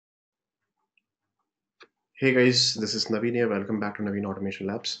Hey guys, this is Naveen here. Welcome back to Naveen Automation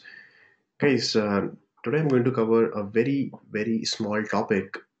Labs. Guys, today I'm going to cover a very small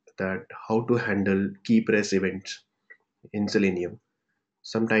topic that how to handle key press events in Selenium.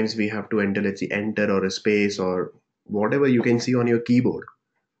 Sometimes we have to enter, let's say, enter or a space or whatever you can see on your keyboard.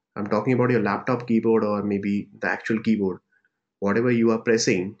 I'm talking about your laptop keyboard or maybe the actual keyboard. Whatever you are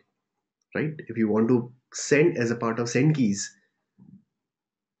pressing, right? If you want to send as a part of send keys,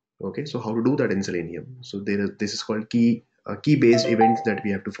 okay, so how to do that in Selenium? So this is called key based events that we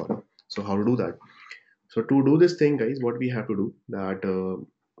have to follow. So how to do that? So to do this thing, guys, what we have to do that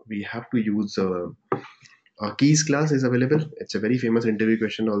we have to use a keys class is available. It's a very famous interview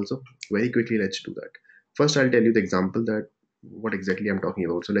question also. Very quickly, let's do that. First, I'll tell you the example that what exactly I'm talking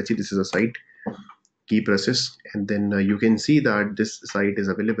about. So let's see, this is a site key presses, and then you can see that this site is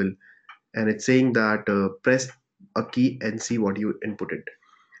available, and it's saying that press a key and see what you inputted.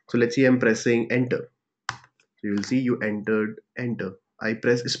 So let's see, I'm pressing enter. So you will see you entered enter. I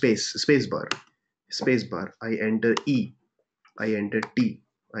press space bar. I enter E. I enter T.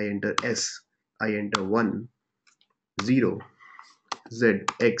 I enter S. I enter 1, 0, Z,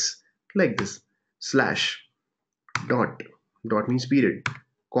 X, like this. Slash, dot means period,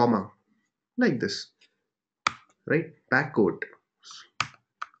 comma, like this, right? Backquote.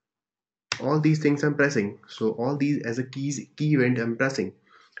 All these things I'm pressing. So all these as a key event I'm pressing.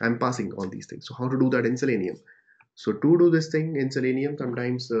 I'm passing all these things. So how to do that in Selenium? So to do this thing in Selenium,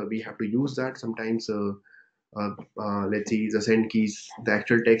 sometimes we have to use that. Sometimes let's see the send keys, the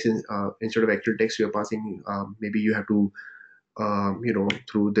actual text instead of actual text you're passing. Maybe you have to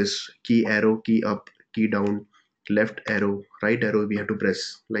through this key arrow, key up, key down, left arrow, right arrow, we have to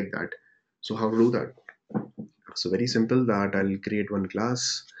press like that. So how to do that? So very simple, that I'll create one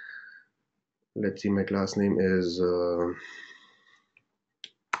class. Let's see, my class name is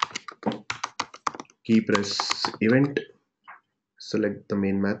KeysPress Event. Select the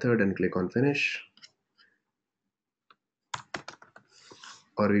main method and click on finish.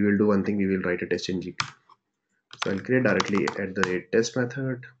 Or we will do one thing, we will write a test ng. So I'll create directly at the rate test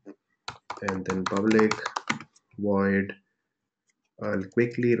method, and then public void. I'll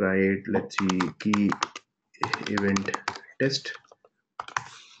quickly write, let's see, key event test.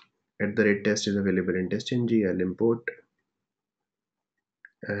 At the rate test is available in test ng. I'll import,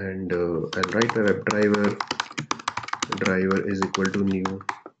 and I'll write my web driver is equal to new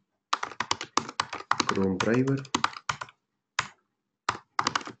Chrome driver,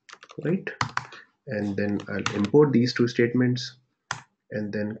 right? And then I'll import these two statements,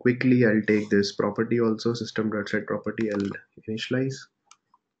 and then quickly I'll take this property also, system.set property. I'll initialize,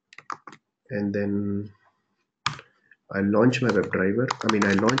 and then I'll launch my web driver.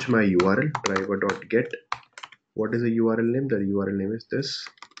 I launch my URL driver.get. What is the URL name? The URL name is this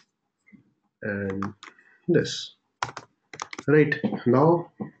and this. Right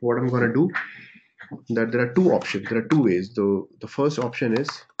now, what I'm gonna do, that there are two options. There are two ways. The first option is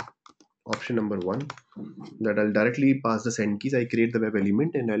option number one, that I'll directly pass the send keys. I create the web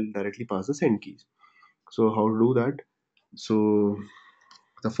element and I'll directly pass the send keys. So how to do that? So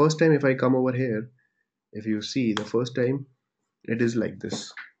the first time, if I come over here, if you see the first time, it is like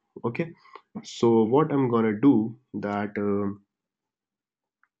this. Okay. So what I'm gonna do, that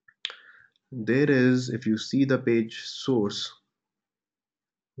there is, if you see the page source,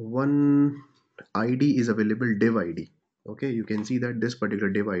 one ID is available, div ID. Okay, you can see that this particular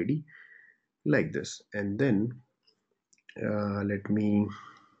div ID like this, and then let me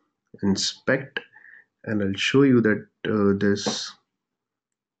inspect, and I'll show you that this.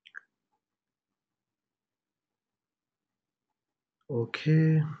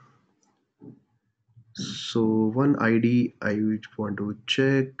 Okay, so one ID I want to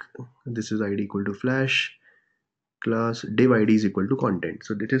check. This is ID equal to flash class div ID is equal to content.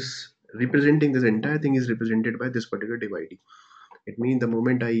 So this is representing, this entire thing is represented by this particular div ID. It means the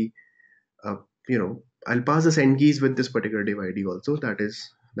moment I uh, I'll pass the send keys with this particular div ID also. That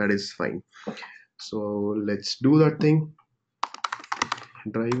is fine. So let's do that thing.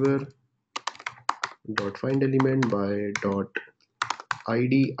 Driver dot find element by dot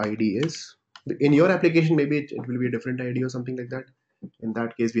id is, in your application maybe it will be a different ID or something like that. In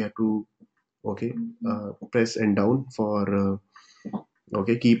that case we have to, okay, press and down for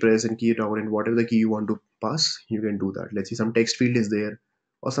okay, key press and key down, and whatever the key you want to pass, you can do that. Let's see, some text field is there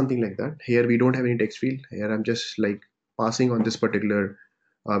or something like that. Here we don't have any text field. Here I'm just like passing on this particular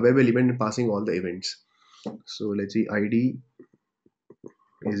web element and passing all the events. So let's see, id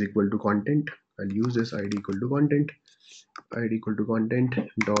is equal to content. I'll use this id equal to content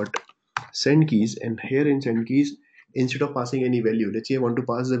dot send keys, and here in send keys, instead of passing any value, let's say I want to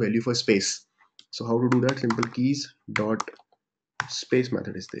pass the value for space. So how to do that? Simple keys dot space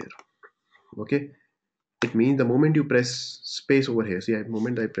method is there. Okay, it means the moment you press space over here, see, the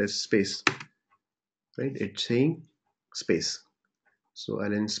moment I press space, right, it's saying space. So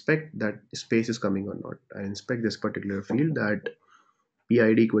I'll inspect that space is coming or not. I inspect this particular field, that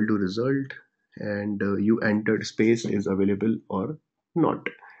PID equal to result, and you entered space is available or not.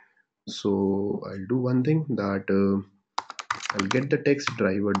 So I'll do one thing, that I'll get the text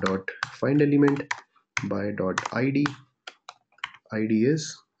driver dot find element by dot id. Id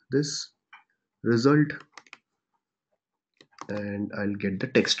is this result, and I'll get the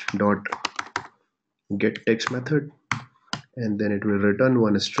text dot get text method, and then it will return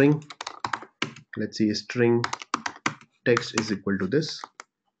one string. Let's see, string text is equal to this,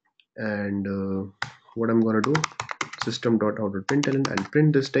 and what I'm gonna do, system dot out of println, I'll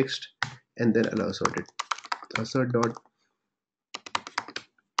print this text, and then I'll assert it. Assert dot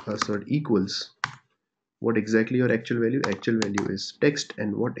assert equals what exactly your actual value. Actual value is text,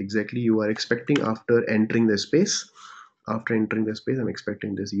 and what exactly you are expecting after entering the space. After entering the space, I'm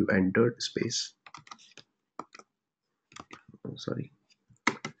expecting this, you entered space. Oh, sorry,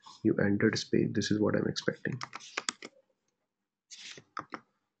 you entered space. This is what I'm expecting.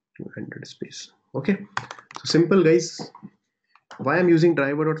 You entered space. Okay, so simple, guys. Why I'm using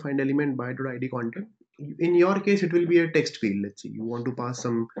driver.findElement by.id content? In your case, it will be a text field. Let's say you want to pass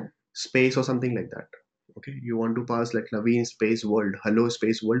some space or something like that. Okay, you want to pass like Naveen space world, hello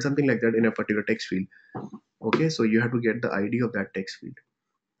space world, something like that in a particular text field. Okay, so you have to get the ID of that text field.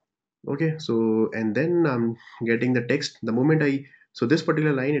 Okay, so and then I'm getting the text. The moment I, so this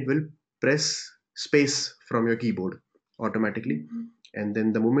particular line, it will press space from your keyboard automatically, and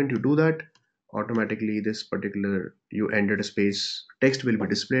then the moment you do that, automatically this particular you entered a space text will be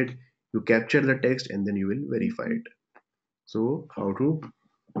displayed. You capture the text and then you will verify it. So how to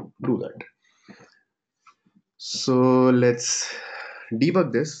do that? So let's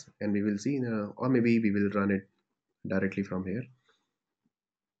debug this, and we will see or maybe we will run it directly from here.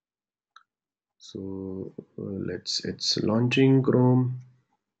 So it's launching Chrome,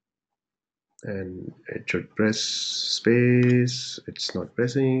 and it should press space. It's not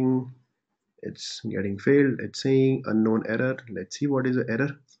pressing. It's getting failed. It's saying unknown error. Let's see what is the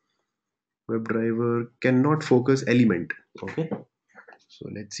error. WebDriver cannot focus element. Okay, so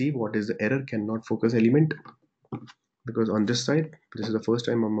let's see what is the error, cannot focus element, because on this side, this is the first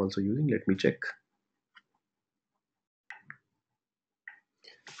time I'm also using. Let me check.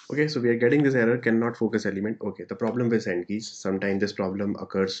 Okay, so we are getting this error, cannot focus element. Okay, the problem with send keys, sometimes this problem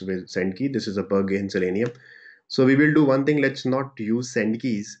occurs with send key. This is a bug in Selenium. So we will do one thing, let's not use send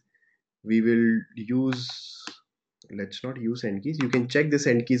keys. We will use, let's not use send keys. You can check the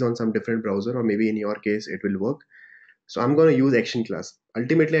send keys on some different browser, or maybe in your case it will work. So I'm going to use action class.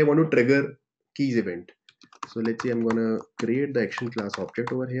 Ultimately, I want to trigger keys event. So let's say I'm going to create the action class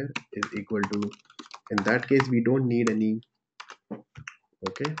object over here is equal to, in that case, we don't need any,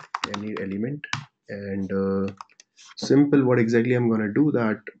 okay, any element. And simple, what exactly I'm going to do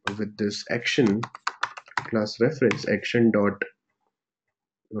that with this action class reference action dot,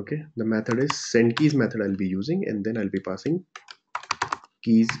 okay, the method is send keys method I'll be using, and then I'll be passing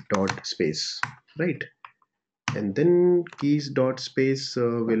keys dot space, right? And then keys dot space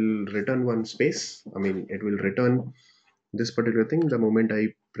will return one space. I mean, it will return this particular thing the moment I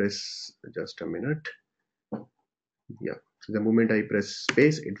press, just a minute, yeah, so the moment I press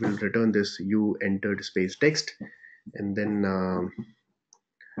space, it will return this you entered space text, and then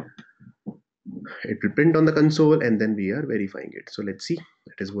it will print on the console, and then we are verifying it. So let's see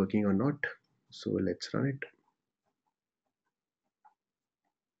it is working or not. So let's run it.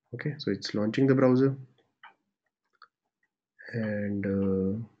 Okay, so it's launching the browser,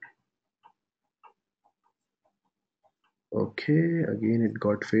 and okay, again it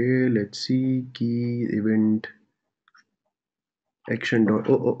got failed. Let's see, key event action dot,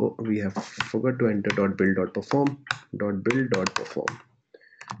 we have forgot to enter dot build dot perform, dot build dot perform.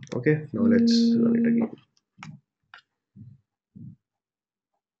 Okay, now let's run it again.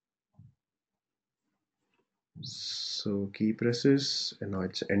 So key presses, and now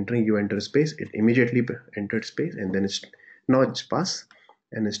it's entering, you enter space, it immediately entered space, and then it's now it's pass,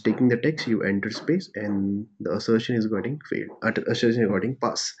 and it's taking the text, you enter space, and the assertion is getting failed, assertion is getting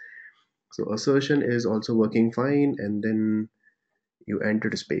pass. So assertion is also working fine, and then you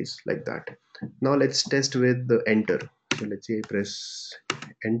entered space like that. Now let's test with the enter. So let's say I press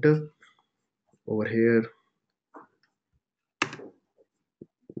enter over here.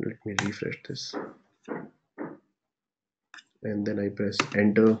 Let me refresh this, and then I press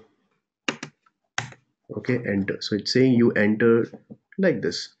enter. Okay, enter. So it's saying you enter like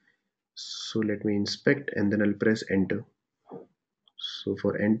this. So let me inspect and then I'll press enter. So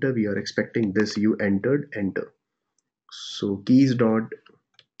for enter, we are expecting this you entered, enter. So keys dot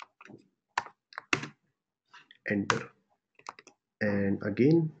enter, and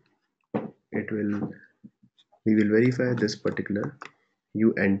again it will we will verify this particular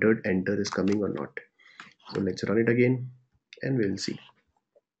you entered enter is coming or not. So let's run it again and we'll see.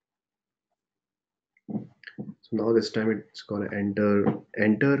 So now this time it's gonna enter,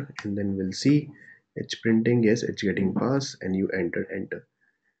 and then we'll see it's printing. Yes, it's getting pass, and you entered enter.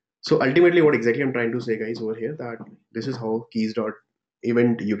 So ultimately, what exactly I'm trying to say, guys, over here, that this is how keys dot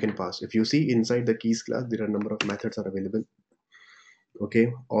event you can pass. If you see inside the keys class, there are a number of methods are available.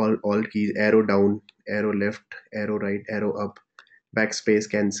 Okay, all keys, arrow down, arrow left, arrow right, arrow up, backspace,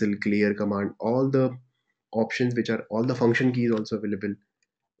 cancel, clear, command, all the options which are all the function keys also available.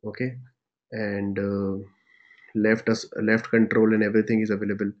 Okay, and left control and everything is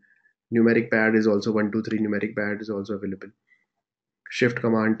available. Numeric pad is also 1 2 3. Numeric pad is also available. Shift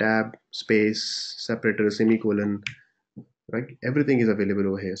command, tab, space, separator, semicolon, right? Everything is available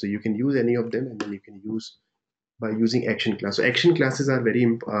over here. So you can use any of them, and then you can use by using action class. So action classes are very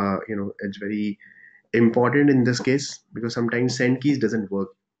it's very important in this case, because sometimes send keys doesn't work.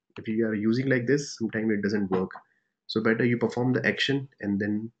 If you are using like this, sometimes it doesn't work. So better you perform the action and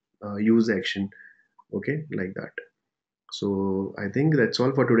then use the action. Okay, like that. So I think that's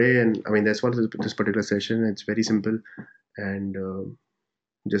all for today, and I mean that's all for this particular session. It's very simple, and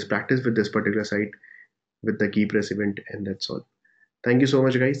just practice with this particular site with the KeyPress event, and that's all. Thank you so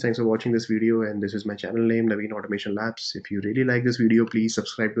much, guys. Thanks for watching this video, and this is my channel name, Naveen Automation Labs. If you really like this video, please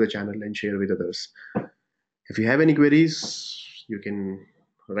subscribe to the channel and share with others. If you have any queries, you can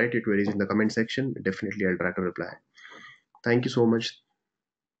write your queries in the comment section. Definitely, I'll try to reply. Thank you so much.